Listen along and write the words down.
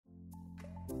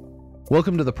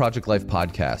Welcome to the Project Life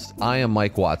Podcast. I am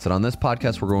Mike Watts, and on this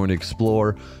podcast, we're going to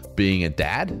explore being a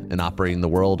dad and operating the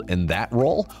world in that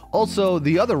role. Also,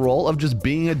 the other role of just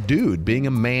being a dude, being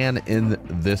a man in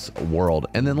this world.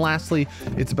 And then lastly,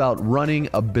 it's about running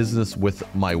a business with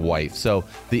my wife. So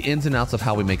the ins and outs of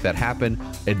how we make that happen,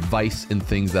 advice and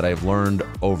things that I've learned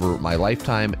over my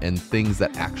lifetime, and things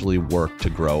that actually work to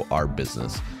grow our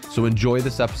business. So enjoy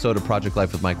this episode of Project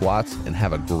Life with Mike Watts and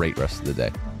have a great rest of the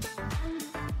day.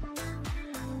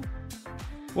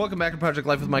 Welcome back to Project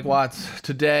Life with Mike Watts.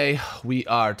 Today, we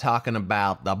are talking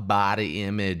about the body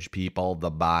image, people, the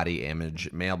body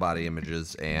image, male body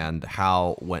images, and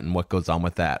how, when, and what goes on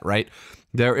with that, right?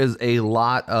 There is a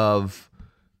lot of,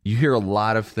 you hear a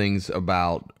lot of things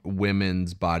about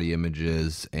women's body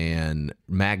images and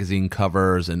magazine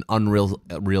covers and unreal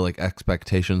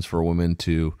expectations for women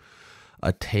to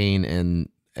attain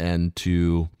and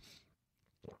to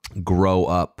grow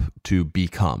up to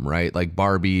become, right? Like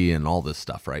Barbie and all this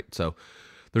stuff, right? So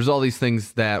there's all these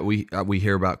things that we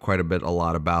hear about quite a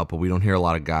lot about, but we don't hear a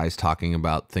lot of guys talking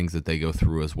about things that they go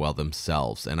through as well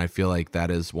themselves. And I feel like that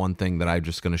is one thing that I'm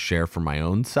just going to share for my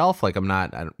own self. Like I'm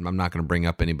not going to bring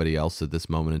up anybody else at this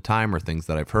moment in time or things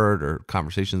that I've heard or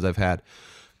conversations I've had,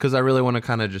 because I really want to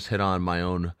kind of just hit on my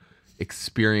own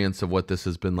experience of what this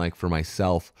has been like for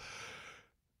myself.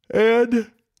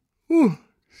 And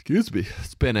excuse me.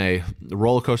 It's been a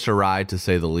roller coaster ride, to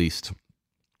say the least.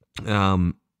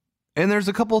 And there's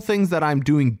a couple of things that I'm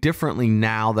doing differently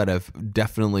now that have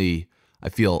definitely, I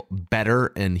feel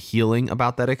better and healing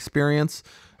about that experience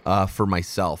for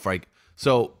myself. Right.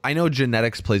 So I know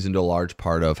genetics plays into a large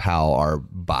part of how our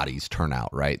bodies turn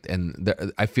out, right? And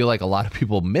I feel like a lot of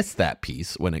people miss that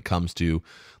piece when it comes to,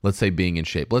 let's say, being in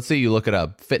shape. Let's say you look at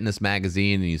a fitness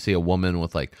magazine and you see a woman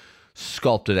with like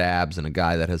sculpted abs and a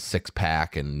guy that has six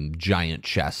pack and giant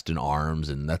chest and arms,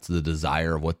 and that's the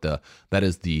desire of that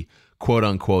is the quote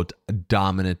unquote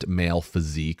dominant male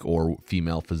physique or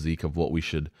female physique of what we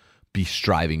should be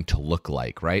striving to look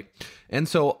like, right? And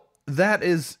so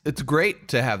it's great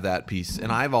to have that piece, and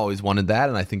I've always wanted that,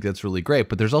 and I think that's really great.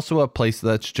 But there's also a place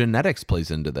that's genetics plays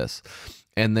into this,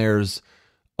 and there's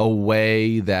a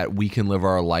way that we can live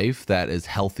our life that is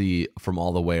healthy from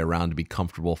all the way around to be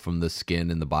comfortable from the skin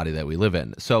and the body that we live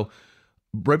in. So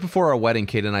right before our wedding,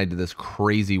 Kate and I did this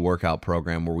crazy workout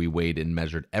program where we weighed and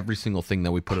measured every single thing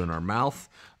that we put in our mouth,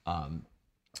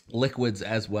 liquids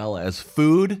as well as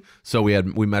food. So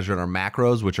we measured our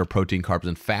macros, which are protein, carbs,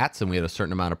 and fats, and we had a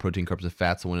certain amount of protein, carbs, and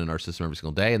fats that went in our system every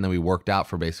single day. And then we worked out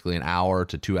for basically an hour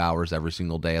to 2 hours every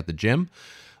single day at the gym,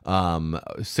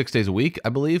 6 days a week, I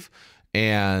believe.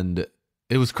 And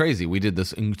it was crazy. We did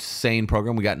this insane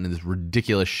program. We got into this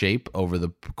ridiculous shape over the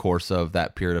course of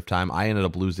that period of time. I ended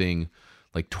up losing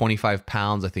like 25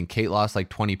 pounds. I think Kate lost like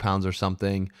 20 pounds or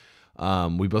something.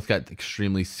 We both got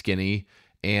extremely skinny,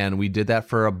 and we did that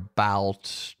for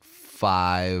about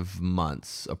 5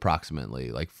 months,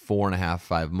 approximately, like 4.5,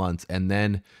 5 months. And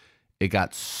then it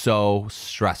got so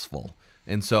stressful.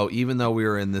 And so even though we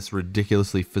were in this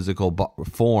ridiculously physical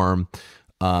form,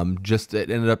 it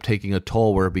ended up taking a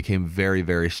toll where it became very,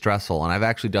 very stressful. And I've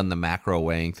actually done the macro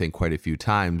weighing thing quite a few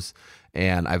times,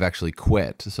 and I've actually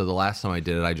quit. So the last time I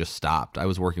did it, I just stopped. I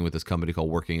was working with this company called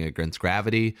Working Against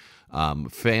Gravity.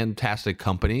 Fantastic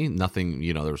company. Nothing,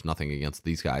 there was nothing against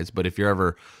these guys. But if you're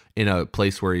ever in a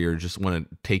place where you just want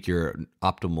to take your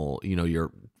optimal,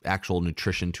 your actual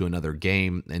nutrition to another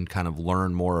game and kind of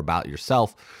learn more about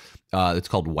yourself, it's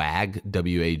called WAG,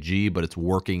 W-A-G, but it's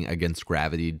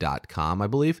workingagainstgravity.com, I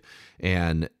believe.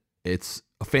 And it's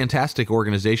a fantastic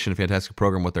organization, a fantastic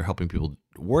program, what they're helping people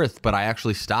with. But I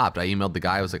actually stopped. I emailed the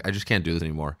guy. I was like, I just can't do this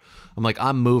anymore. I'm like,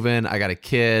 I'm moving. I got a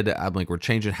kid. I'm like, we're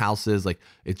changing houses. Like,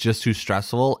 it's just too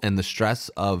stressful. And the stress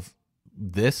of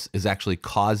this is actually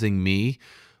causing me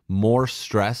more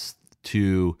stress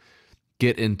to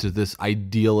get into this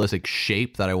idealistic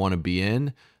shape that I want to be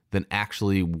in than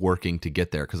actually working to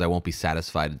get there, because I won't be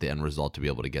satisfied at the end result to be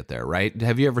able to get there, right?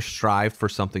 Have you ever strived for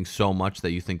something so much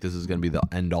that you think this is going to be the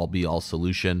end-all be-all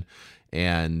solution,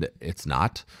 and it's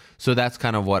not? So that's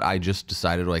kind of what I just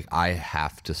decided, like, I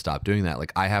have to stop doing that.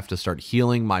 Like, I have to start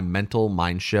healing my mental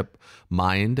mind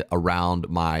around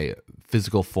my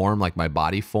physical form, like my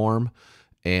body form.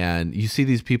 And you see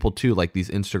these people too, like these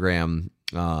Instagram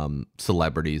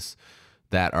celebrities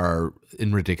that are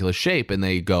in ridiculous shape, and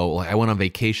they go, like, I went on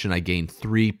vacation, I gained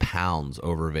 3 pounds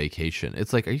over vacation.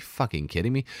 It's like, are you fucking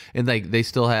kidding me? And like, they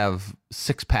still have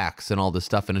six packs and all this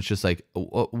stuff, and it's just like,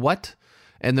 what?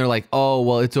 And they're like, oh,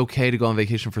 well, it's okay to go on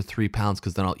vacation for 3 pounds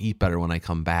because then I'll eat better when I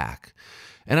come back.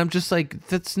 And I'm just like,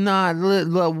 that's not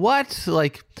what?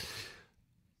 Like,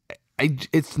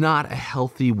 it's not a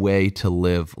healthy way to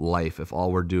live life if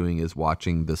all we're doing is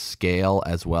watching the scale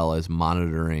as well as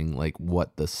monitoring like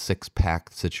what the six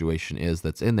pack situation is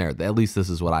that's in there. At least this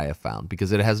is what I have found,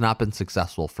 because it has not been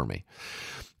successful for me.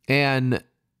 And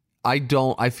I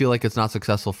feel like it's not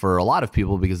successful for a lot of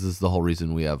people, because this is the whole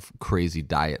reason we have crazy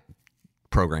diet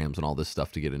programs and all this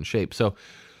stuff to get in shape. So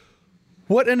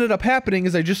what ended up happening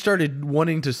is I just started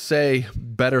wanting to say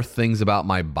better things about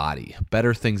my body,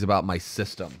 better things about my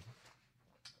system,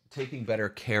 taking better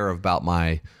care about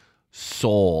my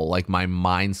soul, like my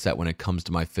mindset when it comes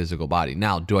to my physical body.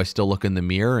 Now, do I still look in the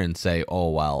mirror and say,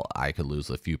 oh, well, I could lose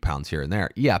a few pounds here and there?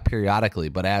 Yeah, periodically.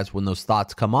 But when those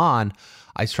thoughts come on,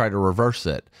 I try to reverse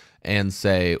it and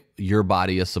say, your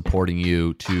body is supporting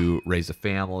you to raise a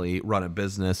family, run a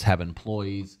business, have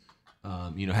employees,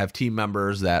 have team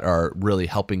members that are really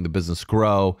helping the business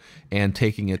grow and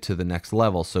taking it to the next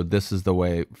level. So this is the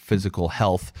way physical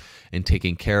health and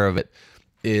taking care of it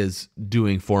is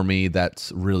doing for me.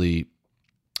 That's really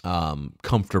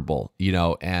comfortable,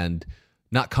 and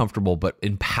not comfortable, but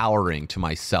empowering to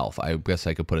myself. I guess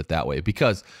I could put it that way,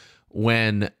 because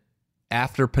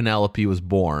after Penelope was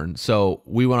born, so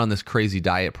we went on this crazy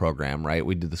diet program, right?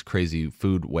 We did this crazy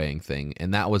food weighing thing.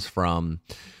 And that was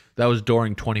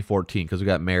during 2014, because we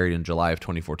got married in July of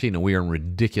 2014, and we were in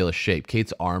ridiculous shape.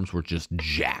 Kate's arms were just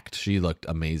jacked. She looked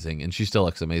amazing, and she still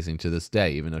looks amazing to this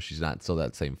day, even though she's not still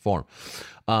that same form.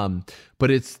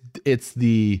 But it's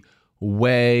the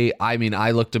way,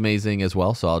 I looked amazing as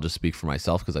well, so I'll just speak for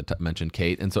myself because I mentioned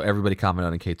Kate. And so everybody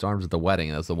commented on Kate's arms at the wedding,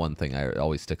 and that's the one thing that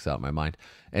always sticks out in my mind.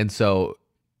 And so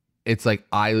it's like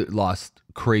I lost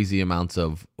crazy amounts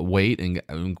of weight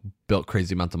and built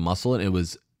crazy amounts of muscle, and it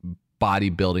was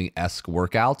bodybuilding-esque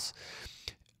workouts.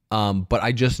 But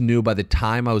I just knew by the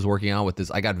time I was working out with this,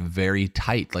 I got very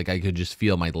tight. Like I could just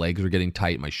feel my legs were getting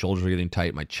tight, my shoulders were getting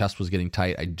tight, my chest was getting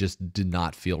tight. I just did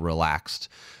not feel relaxed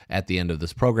at the end of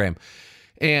this program.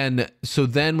 And so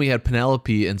then we had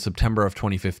Penelope in September of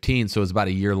 2015. So it was about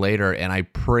a year later, and I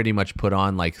pretty much put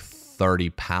on like 30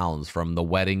 pounds from the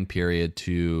wedding period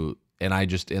and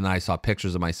I saw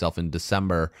pictures of myself in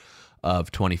December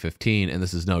of 2015. And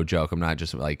this is no joke. I'm not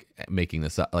just like making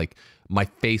this up. Like my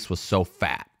face was so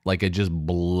fat. Like it just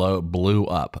blew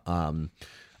up.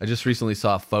 I just recently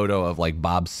saw a photo of like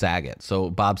Bob Saget.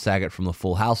 So Bob Saget from the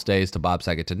Full House days to Bob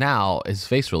Saget to now, his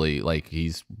face really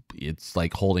it's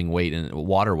like holding weight and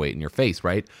water weight in your face,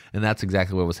 right? And that's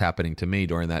exactly what was happening to me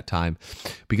during that time,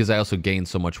 because I also gained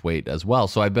so much weight as well.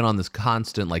 So I've been on this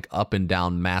constant like up and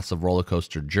down massive roller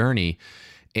coaster journey.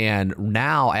 And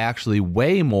now I actually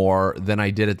weigh more than I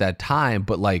did at that time,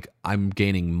 but like I'm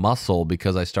gaining muscle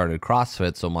because I started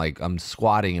CrossFit. So I'm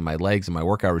squatting in my legs in my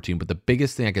workout routine. But the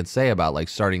biggest thing I can say about like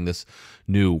starting this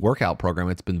new workout program,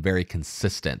 it's been very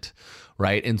consistent,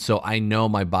 right? And so I know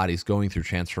my body's going through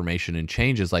transformation and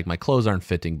changes. Like my clothes aren't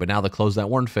fitting, but now the clothes that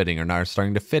weren't fitting are now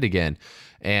starting to fit again.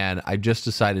 And I just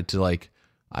decided to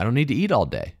I don't need to eat all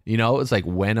day. It's like,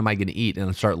 when am I going to eat? And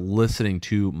I start listening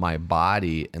to my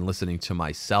body and listening to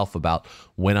myself about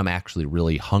when I'm actually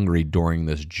really hungry during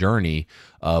this journey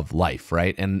of life,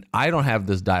 right? And I don't have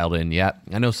this dialed in yet.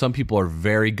 I know some people are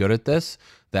very good at this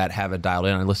that have it dialed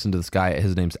in. I listened to this guy,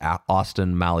 his name's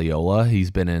Austin Maliola.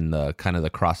 He's been in the kind of the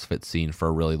CrossFit scene for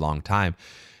a really long time.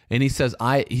 And he says,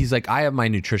 I have my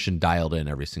nutrition dialed in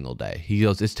every single day. He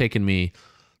goes, it's taken me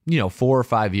 4 or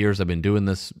 5 years I've been doing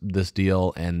this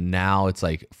deal, and now it's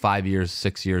like 5 years,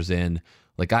 6 years in,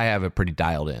 like I have it pretty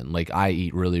dialed in. Like I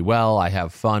eat really well, I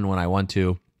have fun when I want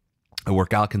to, I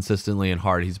work out consistently and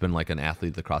hard. He's been like an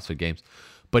athlete at the CrossFit Games,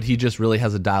 but he just really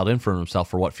has it dialed in for himself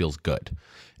for what feels good.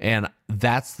 And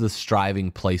that's the striving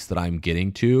place that I'm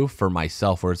getting to for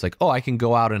myself, where it's like, oh, I can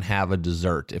go out and have a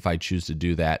dessert if I choose to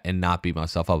do that and not beat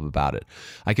myself up about it.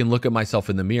 I can look at myself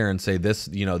in the mirror and say, this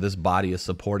body is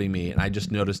supporting me. And I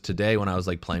just noticed today when I was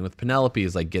like playing with Penelope,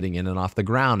 is like getting in and off the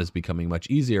ground is becoming much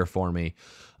easier for me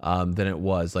than it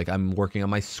was. Like I'm working on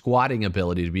my squatting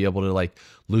ability to be able to like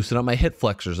loosen up my hip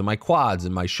flexors and my quads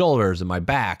and my shoulders and my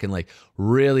back, and like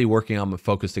really working on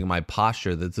focusing on my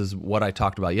posture. This is what I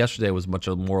talked about yesterday, was much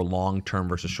a more long-term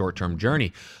versus short-term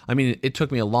journey. I mean, it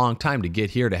took me a long time to get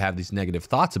here to have these negative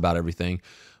thoughts about everything.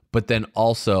 But then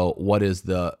also, what is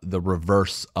the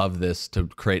reverse of this to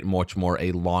create much more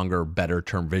a longer, better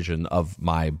term vision of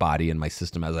my body and my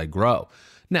system as I grow?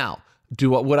 Now,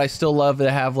 would I still love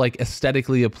to have like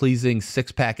aesthetically pleasing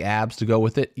 6-pack abs to go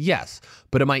with it? Yes.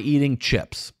 But am I eating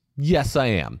chips? Yes, I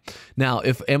am. Now,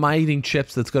 am I eating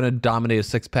chips that's going to dominate a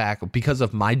 6-pack because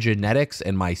of my genetics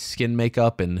and my skin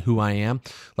makeup and who I am,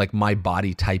 like my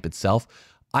body type itself?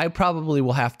 I probably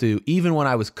will have to, even when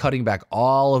I was cutting back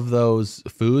all of those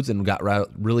foods and got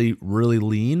really, really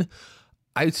lean,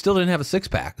 I still didn't have a six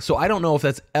pack. So I don't know if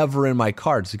that's ever in my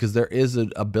cards, because there is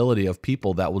an ability of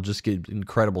people that will just get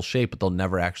incredible shape, but they'll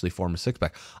never actually form a six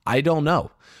pack. I don't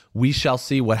know. We shall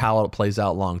see how it plays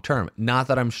out long term. Not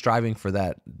that I'm striving for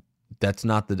that. That's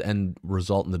not the end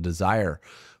result and the desire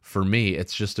for me.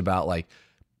 It's just about like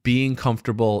being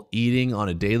comfortable eating on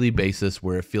a daily basis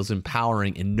where it feels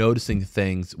empowering, and noticing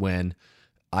things when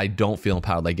I don't feel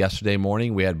empowered. Like yesterday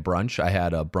morning, we had brunch. I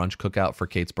had a brunch cookout for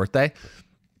Kate's birthday,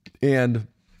 and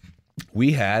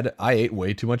I ate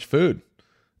way too much food,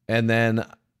 and then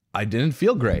I didn't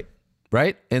feel great.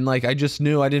 Right. And like, I just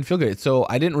knew I didn't feel great. So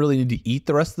I didn't really need to eat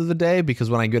the rest of the day, because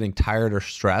when I'm getting tired or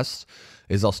stressed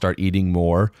is I'll start eating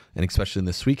more, and especially in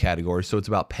the sweet category. So it's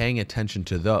about paying attention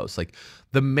to those. Like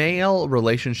the male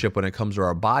relationship when it comes to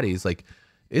our bodies, like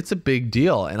it's a big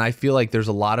deal. And I feel like there's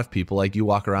a lot of people, like you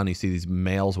walk around and you see these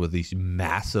males with these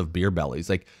massive beer bellies.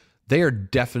 Like they are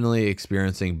definitely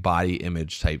experiencing body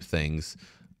image type things.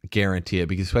 Guarantee it.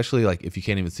 Because especially like if you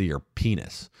can't even see your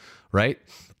penis, right?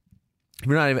 If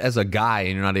you're not, as a guy,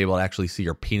 and you're not able to actually see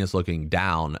your penis looking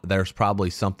down, there's probably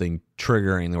something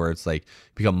triggering where it's like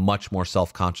become much more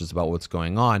self-conscious about what's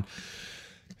going on.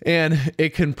 And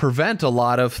it can prevent a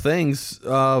lot of things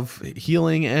of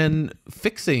healing and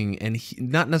fixing, and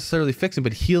not necessarily fixing,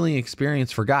 but healing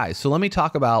experience for guys. So let me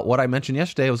talk about what I mentioned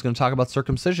yesterday. I was going to talk about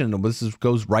circumcision, and this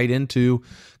goes right into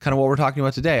kind of what we're talking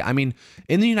about today. I mean,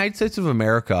 in the United States of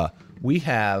America, we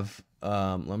have,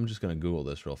 I'm just going to Google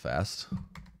this real fast.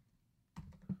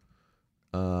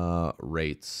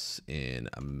 Rates in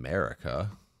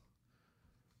America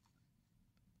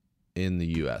in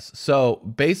the US. So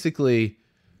basically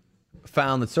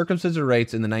found that circumcision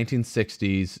rates in the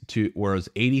 1960s was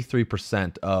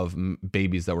 83% of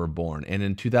babies that were born. And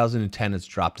in 2010, it's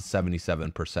dropped to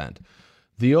 77%.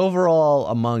 The overall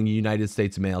among United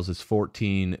States males is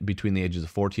between the ages of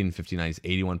 14 and 59 is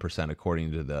 81%,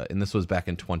 according to and this was back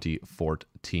in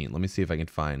 2014. Let me see if I can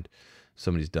find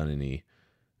somebody's done any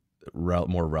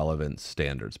more relevant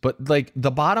standards. But like the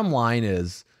bottom line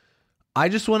is, I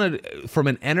just wanted, from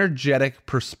an energetic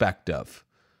perspective,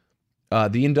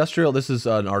 this is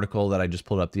an article that I just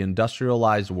pulled up. The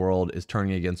industrialized world is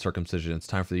turning against circumcision. It's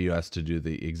time for the U.S. to do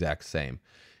the exact same.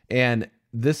 And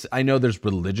this, I know there's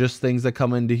religious things that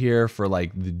come into here for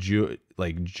like the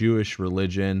Jewish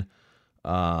religion.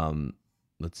 Let's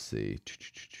see.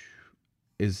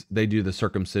 They do the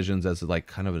circumcisions as like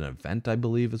kind of an event, I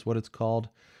believe is what it's called.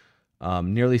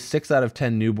 Nearly 6 out of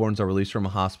 10 newborns are released from a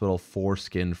hospital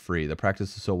foreskin-free. The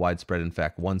practice is so widespread. In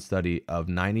fact, one study of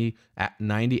 90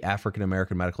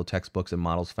 African-American medical textbooks and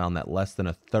models found that less than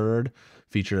a third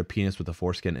featured a penis with the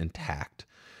foreskin intact.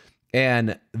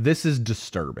 And this is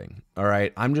disturbing, all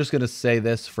right? I'm just going to say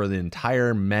this for the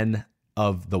entire men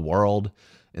of the world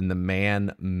and the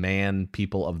man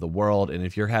people of the world. And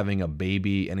if you're having a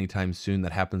baby anytime soon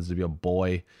that happens to be a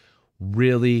boy,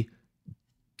 really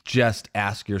just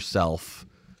ask yourself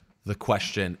the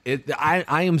question.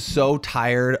 I am so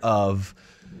tired of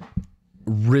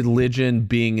religion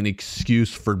being an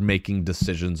excuse for making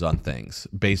decisions on things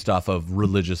based off of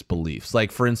religious beliefs.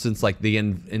 Like, for instance, like the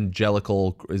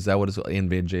evangelical, is that what it's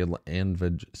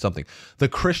something? The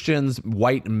Christians,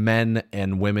 white men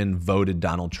and women voted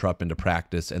Donald Trump into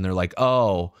practice, and they're like,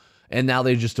 oh, and now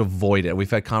they just avoid it. We've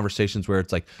had conversations where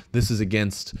it's like, this is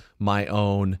against my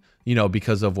own,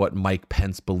 because of what Mike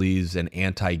Pence believes and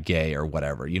anti-gay or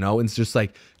whatever, and it's just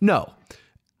like, no,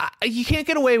 you can't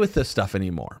get away with this stuff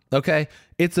anymore. Okay.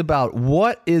 It's about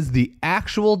what is the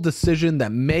actual decision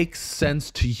that makes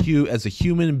sense to you as a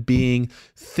human being,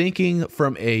 thinking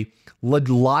from a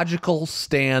logical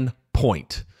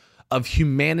standpoint of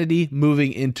humanity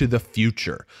moving into the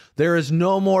future. There is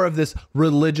no more of this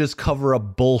religious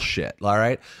cover-up bullshit, all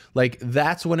right? Like,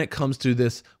 that's when it comes to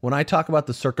this, when I talk about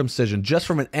the circumcision, just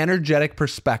from an energetic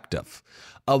perspective,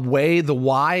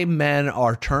 why men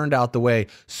are turned out the way,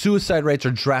 suicide rates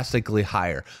are drastically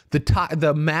higher.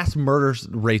 The mass murder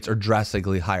rates are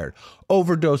drastically higher.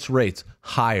 Overdose rates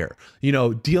higher.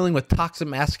 Dealing with toxic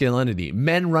masculinity,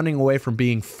 men running away from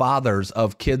being fathers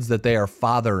of kids that they are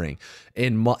fathering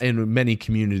in many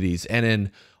communities and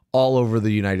in all over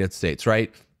the United States,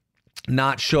 right?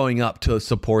 Not showing up to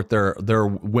support their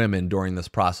women during this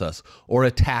process, or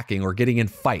attacking or getting in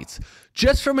fights.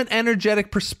 Just from an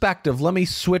energetic perspective, let me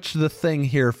switch the thing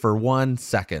here for 1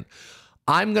 second.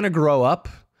 I'm going to grow up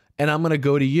and I'm going to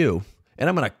go to you and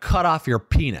I'm going to cut off your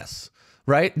penis,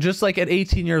 right? Just like at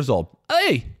 18 years old.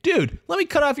 Hey, dude, let me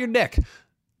cut off your dick.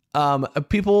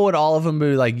 People would all of them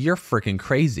be like, you're freaking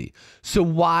crazy. So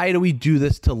why do we do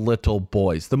this to little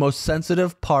boys? The most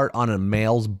sensitive part on a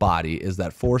male's body is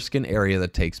that foreskin area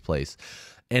that takes place.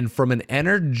 And from an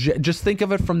energy, just think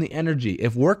of it from the energy.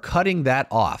 If we're cutting that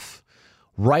off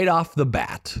right off the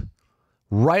bat,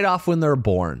 right off when they're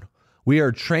born, we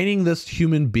are training this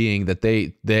human being that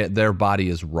their body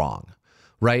is wrong,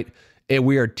 right? And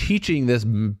we are teaching this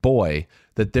boy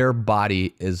that their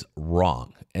body is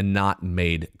wrong and not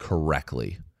made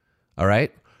correctly. All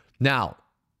right. Now,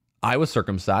 I was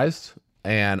circumcised,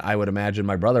 and I would imagine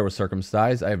my brother was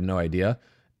circumcised. I have no idea,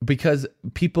 because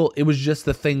it was just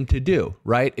the thing to do,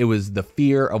 right? It was the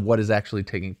fear of what is actually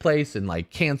taking place, and like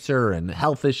cancer and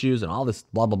health issues and all this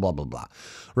blah, blah, blah, blah, blah,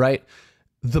 right?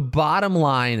 The bottom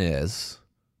line is,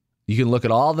 you can look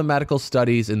at all the medical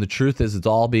studies, and the truth is it's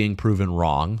all being proven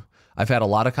wrong. I've had a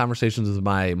lot of conversations with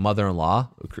my mother-in-law,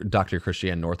 Dr.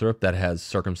 Christiane Northrup, that has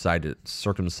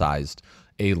circumcised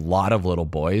a lot of little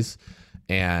boys.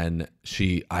 And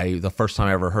the first time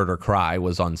I ever heard her cry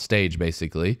was on stage,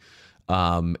 basically,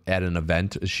 at an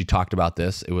event. She talked about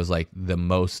this. It was like the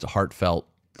most heartfelt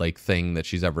thing that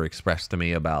she's ever expressed to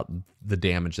me about the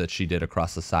damage that she did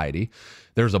across society.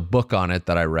 There's a book on it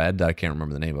that I read that I can't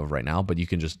remember the name of right now, but you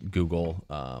can just Google.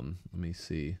 Let me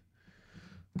see.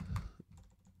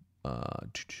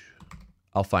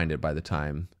 I'll find it by the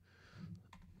time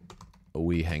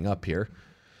we hang up here.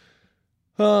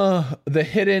 The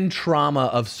hidden trauma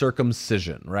of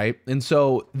circumcision, right? And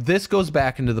so this goes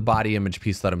back into the body image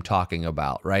piece that I'm talking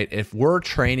about, right? If we're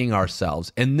training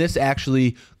ourselves, and this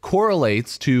actually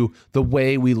correlates to the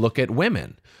way we look at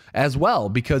women as well,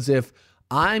 because if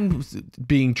I'm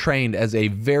being trained as a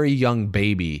very young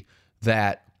baby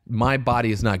that my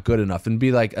body is not good enough, and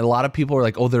be like, a lot of people are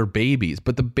like, oh, they're babies,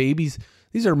 but the babies,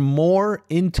 these are more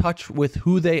in touch with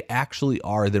who they actually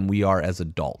are than we are as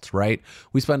adults, right?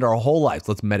 We spend our whole lives,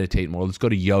 let's meditate more, let's go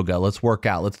to yoga, let's work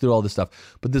out, let's do all this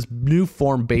stuff. But this new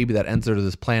form baby that enters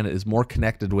this planet is more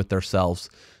connected with themselves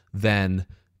than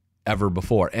ever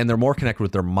before. And they're more connected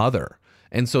with their mother.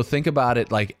 And so think about it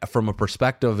like from a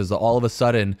perspective is all of a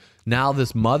sudden now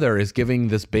this mother is giving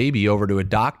this baby over to a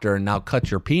doctor and now cut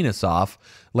your penis off.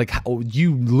 Like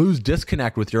you lose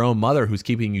disconnect with your own mother who's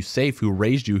keeping you safe, who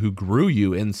raised you, who grew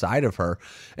you inside of her.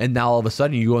 And now all of a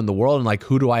sudden you go in the world and like,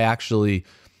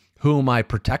 who am I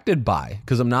protected by?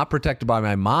 Because I'm not protected by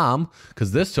my mom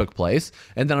because this took place.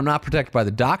 And then I'm not protected by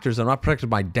the doctors. I'm not protected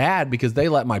by my dad because they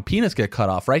let my penis get cut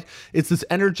off, right? It's this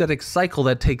energetic cycle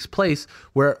that takes place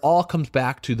where it all comes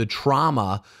back to the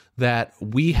trauma that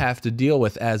we have to deal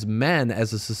with as men,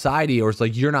 as a society, or it's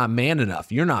like, you're not man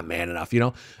enough. You're not man enough. You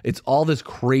know, it's all this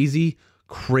crazy,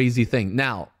 crazy thing.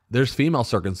 Now, there's female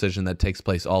circumcision that takes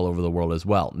place all over the world as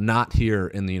well. Not here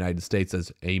in the United States as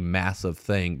a massive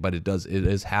thing, but it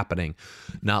is happening.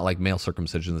 Not like male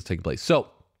circumcision that's taking place. So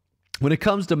when it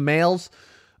comes to males'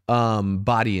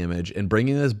 body image and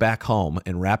bringing this back home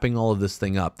and wrapping all of this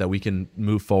thing up, that we can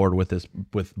move forward with this,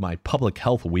 with my public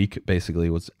health week, basically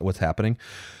what's happening.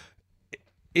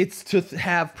 It's to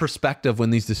have perspective when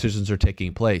these decisions are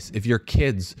taking place. If your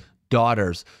kids,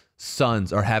 daughters,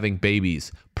 sons are having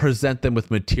babies, present them with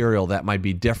material that might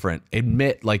be different.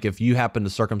 Admit, like, if you happen to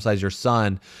circumcise your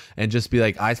son and just be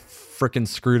like, I freaking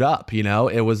screwed up, you know,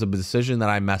 it was a decision that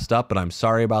I messed up, but I'm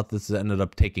sorry about this that ended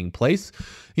up taking place,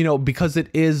 you know, because it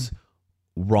is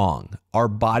wrong. Our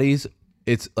bodies,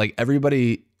 it's like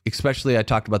everybody, especially I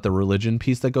talked about the religion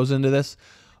piece that goes into this.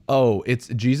 Oh, it's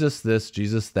Jesus this,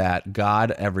 Jesus that.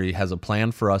 God has a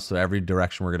plan for us, so every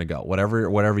direction we're going to go.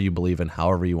 Whatever you believe in,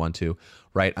 however you want to,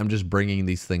 right? I'm just bringing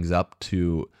these things up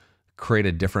to create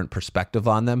a different perspective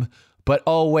on them. But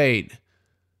oh wait,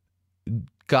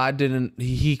 God didn't,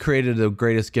 he created the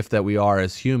greatest gift that we are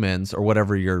as humans, or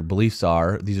whatever your beliefs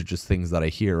are. These are just things that I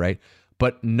hear, right?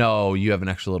 But no, you have an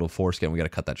extra little foreskin. We got to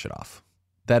cut that shit off.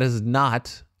 That is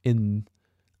not in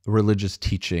religious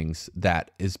teachings. That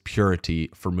is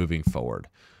purity for moving forward.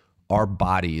 Our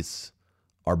bodies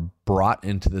are brought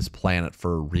into this planet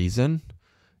for a reason,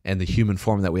 and the human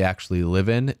form that we actually live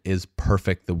in is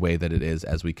perfect the way that it is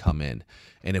as we come in.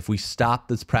 And if we stop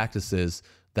these practices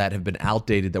that have been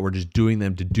outdated, that we're just doing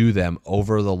them to do them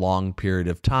over the long period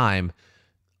of time,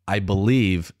 I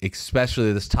believe,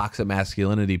 especially this toxic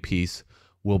masculinity piece,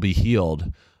 will be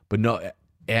healed. But no,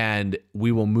 and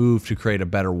we will move to create a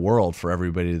better world for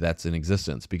everybody that's in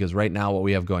existence. Because right now what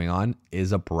we have going on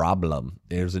is a problem.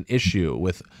 There's an issue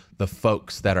with the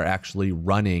folks that are actually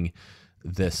running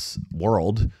this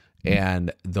world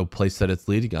and the place that it's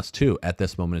leading us to at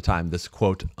this moment in time. This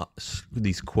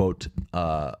these quote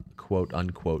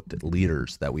unquote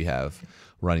leaders that we have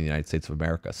running the United States of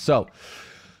America. So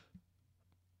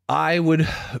I would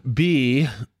be,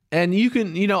 and you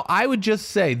can, I would just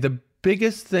say the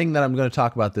biggest thing that I'm going to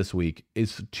talk about this week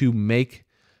is to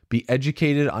be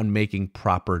educated on making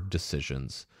proper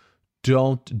decisions.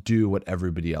 Don't do what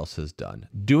everybody else has done.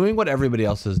 Doing what everybody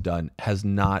else has done has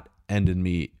not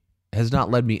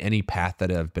led me any path that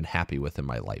I've been happy with in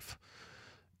my life.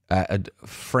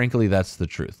 Frankly, that's the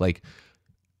truth. Like,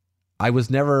 I was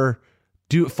never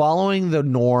following the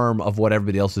norm of what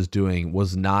everybody else is doing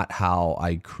was not how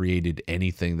I created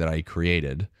anything that I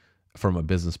created from a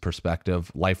business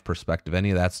perspective, life perspective,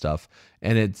 any of that stuff.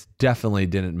 And it definitely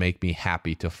didn't make me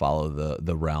happy to follow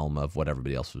the realm of what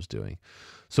everybody else was doing.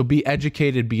 So be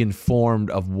educated, be informed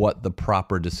of what the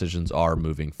proper decisions are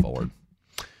moving forward.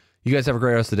 You guys have a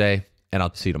great rest of the day, and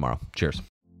I'll see you tomorrow. Cheers.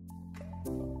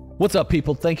 What's up,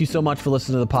 people? Thank you so much for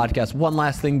listening to the podcast. One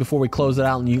last thing before we close it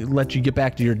out and let you get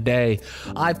back to your day.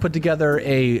 I've put together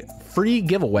a free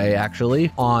giveaway,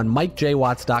 actually, on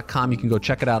MikeJWatts.com. You can go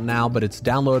check it out now, but it's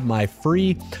download my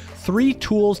free 3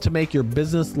 tools to make your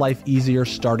business life easier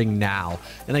starting now.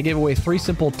 And I gave away 3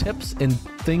 simple tips and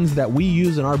things that we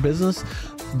use in our business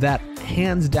that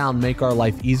hands down make our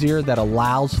life easier, that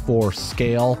allows for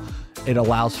scale. It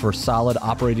allows for solid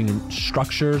operating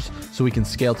structures so we can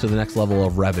scale to the next level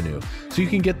of revenue. So you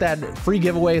can get that free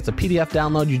giveaway. It's a PDF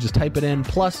download. You just type it in.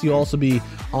 Plus, you'll also be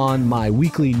on my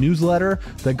weekly newsletter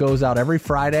that goes out every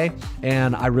Friday.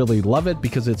 And I really love it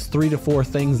because it's 3 to 4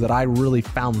 things that I really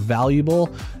found valuable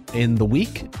in the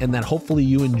week and that hopefully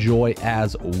you enjoy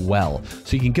as well.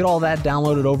 So you can get all that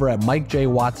downloaded over at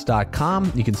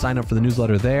MikeJWatts.com. You can sign up for the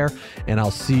newsletter there, and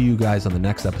I'll see you guys on the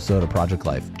next episode of Project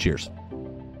Life. Cheers.